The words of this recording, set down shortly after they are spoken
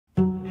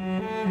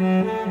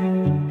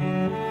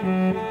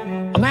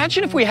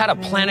Imagine if we had a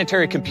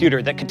planetary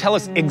computer that could tell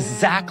us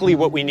exactly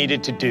what we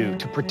needed to do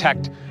to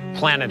protect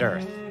planet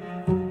Earth.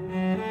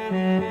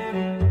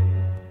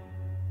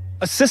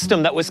 A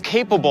system that was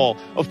capable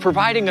of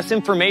providing us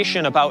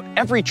information about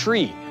every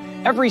tree,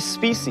 every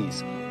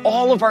species,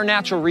 all of our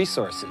natural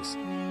resources.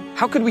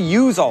 How could we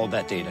use all of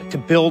that data to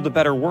build a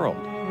better world?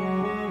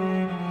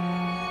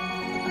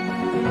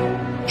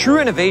 True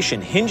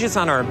innovation hinges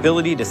on our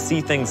ability to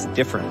see things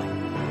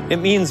differently. It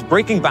means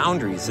breaking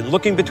boundaries and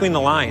looking between the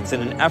lines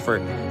in an effort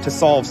to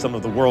solve some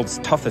of the world's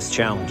toughest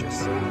challenges.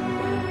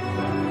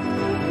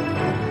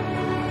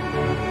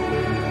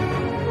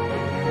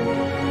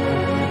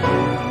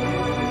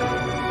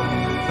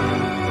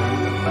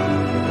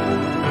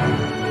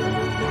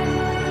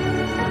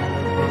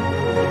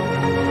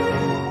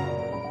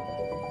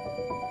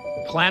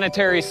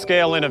 Planetary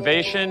scale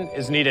innovation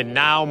is needed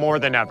now more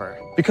than ever.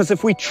 Because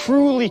if we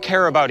truly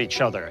care about each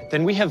other,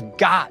 then we have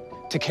got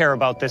to care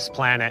about this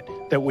planet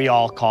that we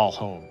all call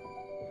home.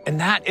 And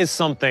that is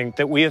something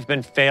that we have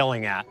been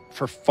failing at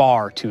for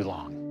far too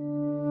long.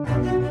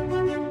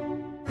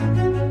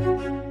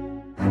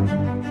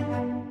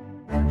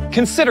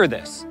 Consider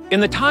this.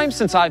 In the time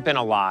since I've been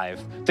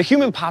alive, the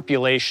human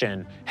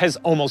population has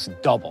almost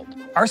doubled.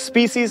 Our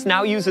species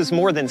now uses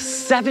more than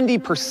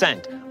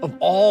 70% of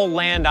all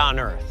land on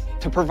Earth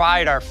to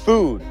provide our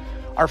food,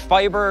 our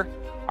fiber,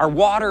 our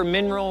water,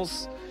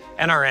 minerals,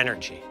 and our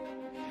energy.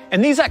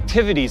 And these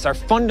activities are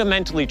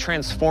fundamentally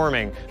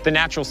transforming the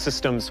natural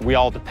systems we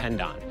all depend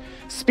on.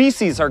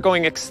 Species are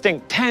going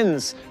extinct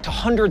tens to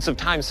hundreds of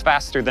times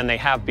faster than they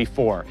have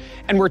before.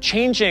 And we're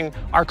changing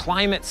our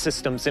climate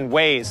systems in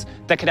ways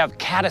that could have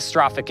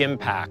catastrophic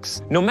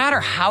impacts. No matter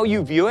how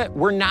you view it,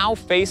 we're now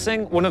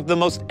facing one of the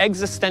most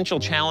existential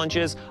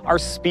challenges our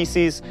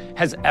species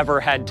has ever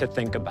had to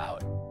think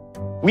about.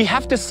 We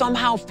have to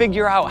somehow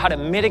figure out how to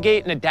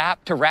mitigate and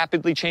adapt to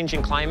rapidly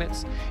changing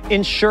climates,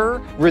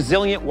 ensure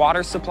resilient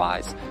water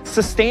supplies,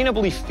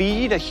 sustainably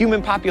feed a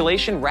human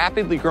population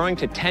rapidly growing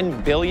to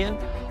 10 billion,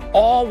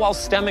 all while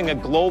stemming a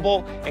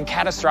global and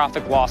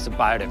catastrophic loss of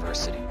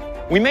biodiversity.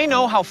 We may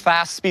know how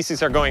fast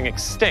species are going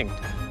extinct,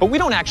 but we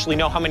don't actually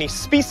know how many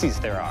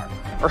species there are,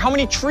 or how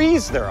many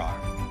trees there are.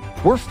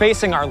 We're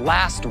facing our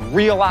last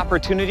real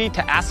opportunity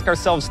to ask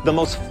ourselves the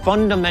most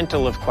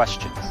fundamental of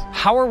questions.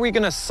 How are we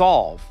going to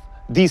solve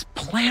these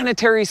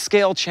planetary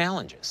scale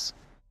challenges?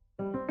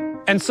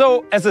 And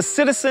so, as a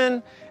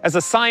citizen, as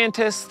a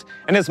scientist,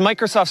 and as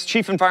Microsoft's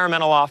Chief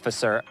Environmental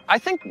Officer, I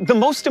think the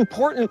most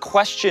important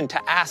question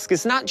to ask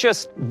is not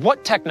just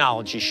what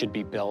technology should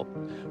be built,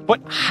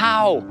 but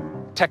how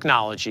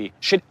technology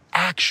should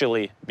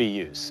actually be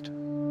used.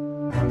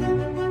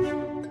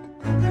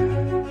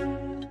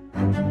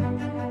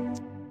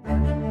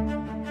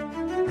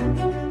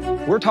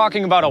 We're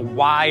talking about a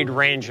wide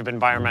range of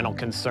environmental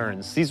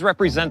concerns. These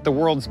represent the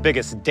world's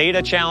biggest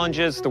data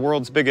challenges, the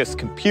world's biggest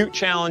compute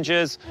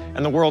challenges,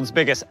 and the world's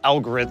biggest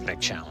algorithmic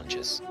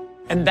challenges.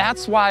 And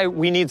that's why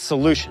we need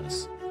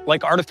solutions,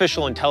 like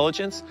artificial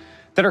intelligence,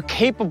 that are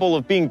capable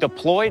of being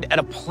deployed at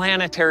a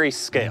planetary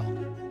scale.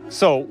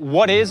 So,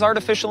 what is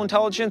artificial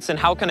intelligence and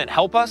how can it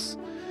help us?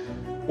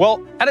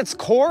 Well, at its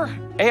core,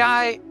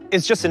 AI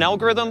is just an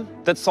algorithm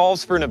that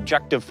solves for an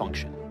objective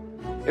function.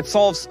 It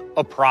solves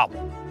a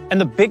problem. And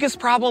the biggest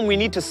problem we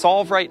need to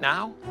solve right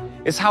now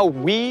is how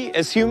we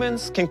as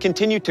humans can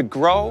continue to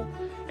grow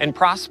and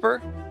prosper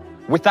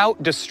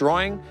without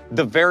destroying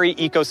the very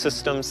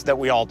ecosystems that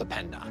we all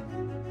depend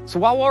on. So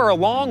while we're a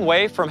long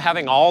way from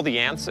having all the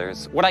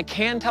answers, what I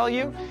can tell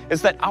you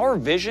is that our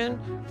vision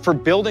for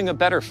building a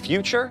better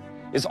future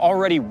is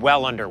already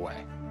well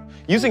underway.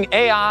 Using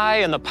AI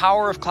and the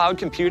power of cloud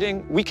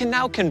computing, we can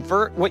now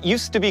convert what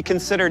used to be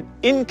considered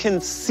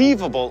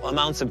inconceivable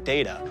amounts of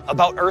data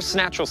about Earth's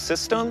natural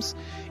systems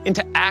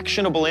into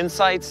actionable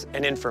insights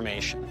and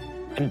information.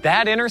 And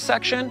that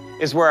intersection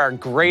is where our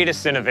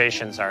greatest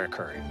innovations are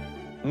occurring.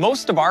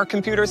 Most of our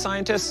computer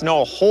scientists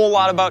know a whole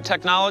lot about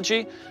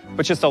technology,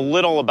 but just a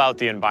little about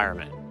the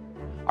environment.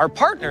 Our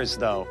partners,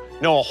 though,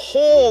 know a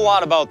whole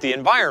lot about the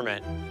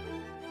environment,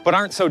 but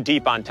aren't so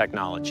deep on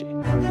technology.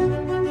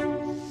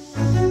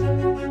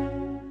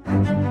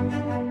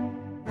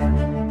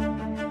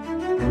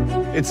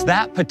 It's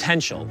that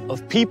potential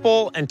of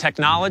people and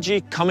technology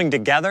coming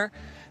together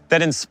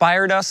that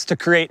inspired us to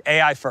create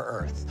AI for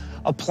Earth,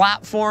 a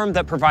platform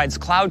that provides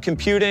cloud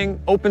computing,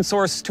 open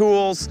source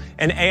tools,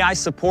 and AI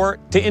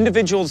support to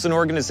individuals and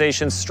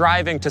organizations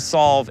striving to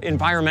solve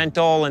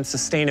environmental and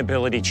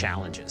sustainability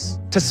challenges,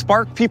 to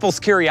spark people's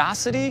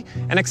curiosity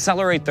and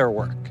accelerate their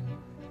work.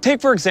 Take,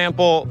 for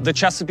example, the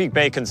Chesapeake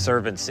Bay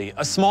Conservancy,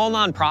 a small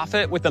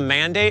nonprofit with a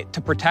mandate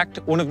to protect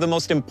one of the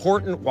most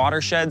important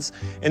watersheds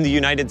in the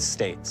United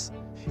States.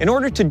 In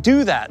order to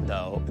do that,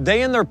 though,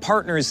 they and their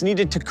partners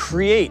needed to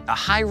create a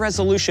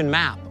high-resolution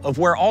map of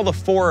where all the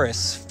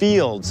forests,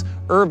 fields,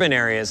 urban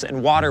areas,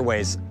 and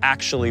waterways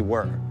actually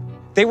were.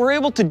 They were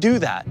able to do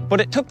that, but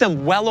it took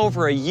them well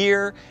over a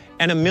year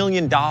and $1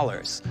 million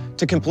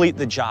to complete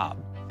the job.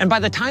 And by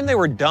the time they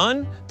were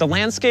done, the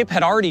landscape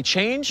had already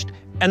changed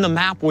and the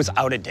map was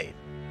out of date.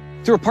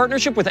 Through a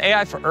partnership with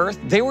AI for Earth,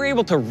 they were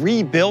able to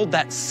rebuild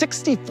that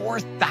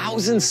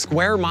 64,000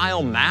 square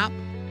mile map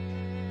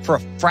for a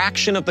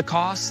fraction of the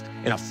cost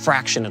in a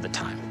fraction of the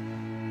time.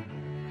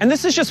 And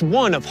this is just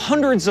one of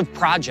hundreds of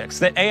projects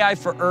that AI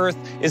for Earth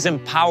is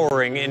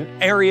empowering in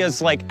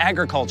areas like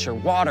agriculture,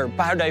 water,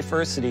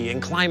 biodiversity,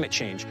 and climate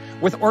change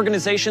with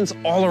organizations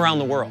all around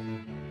the world.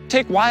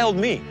 Take Wild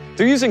Me.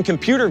 They're using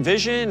computer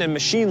vision and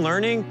machine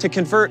learning to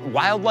convert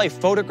wildlife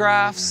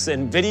photographs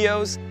and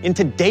videos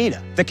into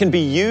data that can be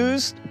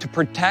used to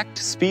protect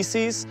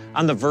species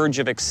on the verge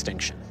of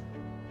extinction.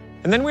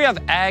 And then we have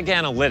Ag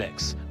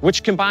Analytics,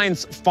 which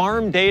combines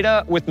farm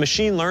data with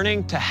machine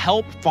learning to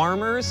help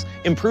farmers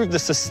improve the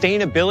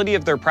sustainability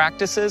of their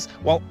practices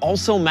while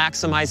also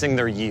maximizing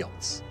their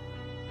yields.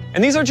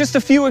 And these are just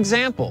a few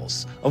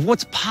examples of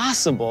what's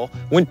possible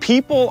when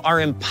people are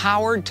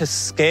empowered to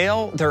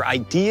scale their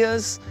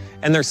ideas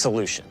and their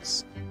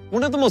solutions.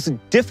 One of the most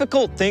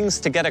difficult things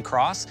to get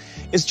across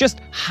is just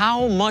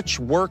how much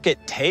work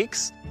it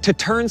takes to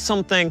turn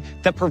something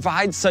that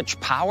provides such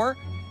power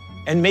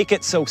and make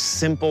it so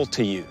simple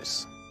to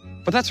use.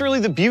 But that's really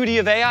the beauty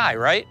of AI,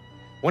 right?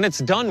 When it's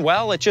done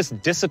well, it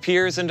just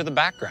disappears into the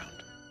background.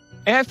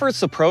 AI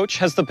First's approach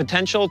has the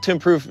potential to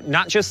improve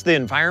not just the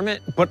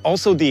environment, but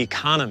also the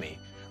economy.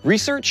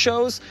 Research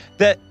shows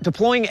that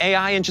deploying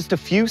AI in just a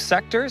few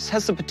sectors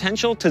has the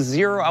potential to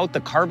zero out the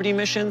carbon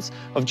emissions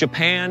of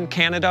Japan,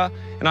 Canada,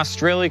 and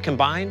Australia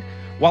combined,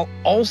 while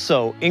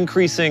also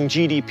increasing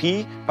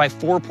GDP by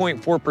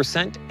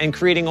 4.4% and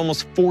creating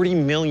almost 40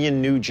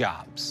 million new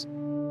jobs.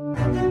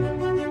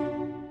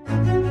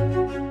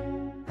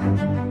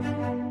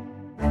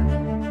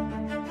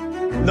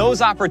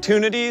 Those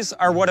opportunities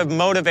are what have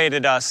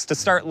motivated us to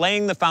start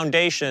laying the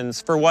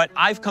foundations for what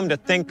I've come to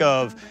think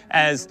of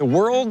as the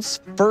world's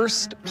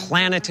first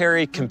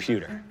planetary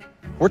computer.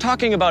 We're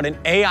talking about an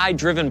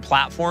AI-driven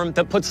platform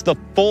that puts the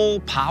full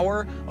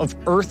power of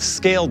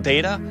Earth-scale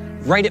data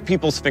right at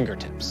people's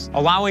fingertips,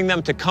 allowing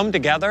them to come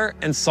together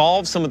and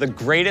solve some of the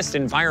greatest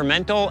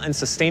environmental and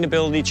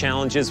sustainability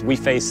challenges we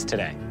face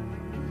today.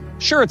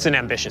 Sure, it's an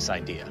ambitious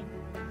idea,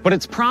 but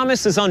its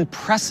promise is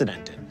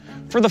unprecedented.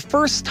 For the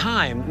first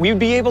time, we would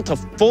be able to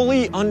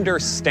fully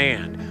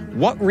understand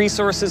what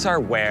resources are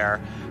where,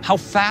 how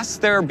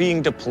fast they're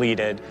being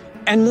depleted,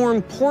 and more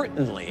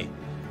importantly,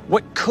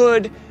 what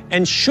could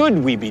and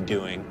should we be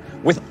doing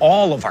with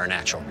all of our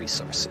natural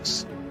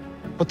resources.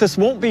 But this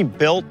won't be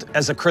built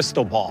as a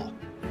crystal ball.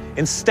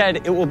 Instead,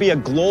 it will be a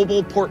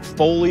global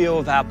portfolio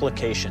of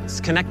applications,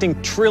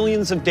 connecting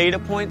trillions of data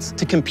points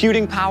to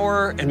computing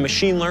power and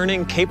machine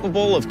learning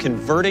capable of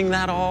converting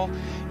that all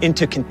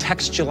into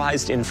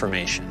contextualized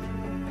information.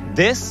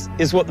 This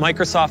is what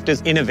Microsoft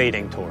is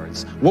innovating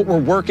towards, what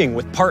we're working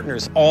with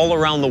partners all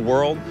around the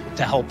world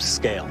to help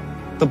scale.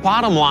 The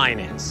bottom line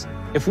is,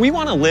 if we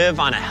want to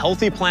live on a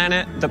healthy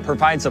planet that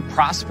provides a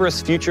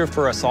prosperous future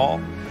for us all,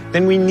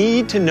 then we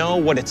need to know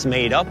what it's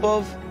made up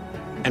of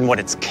and what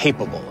it's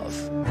capable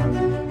of.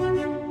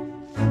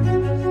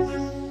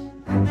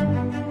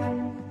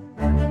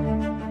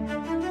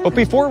 But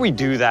before we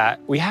do that,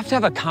 we have to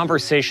have a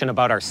conversation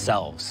about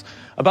ourselves,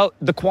 about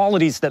the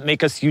qualities that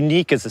make us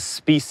unique as a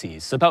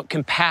species, about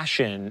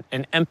compassion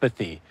and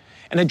empathy,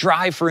 and a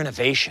drive for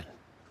innovation.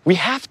 We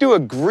have to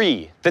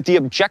agree that the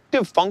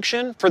objective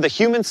function for the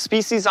human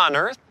species on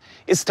Earth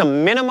is to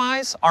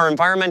minimize our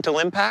environmental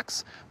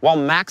impacts while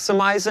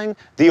maximizing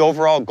the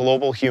overall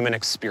global human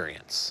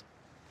experience.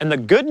 And the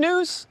good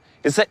news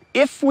is that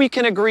if we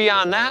can agree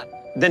on that,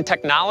 then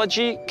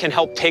technology can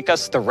help take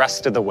us the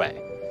rest of the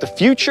way. The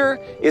future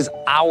is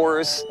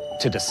ours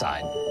to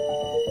decide.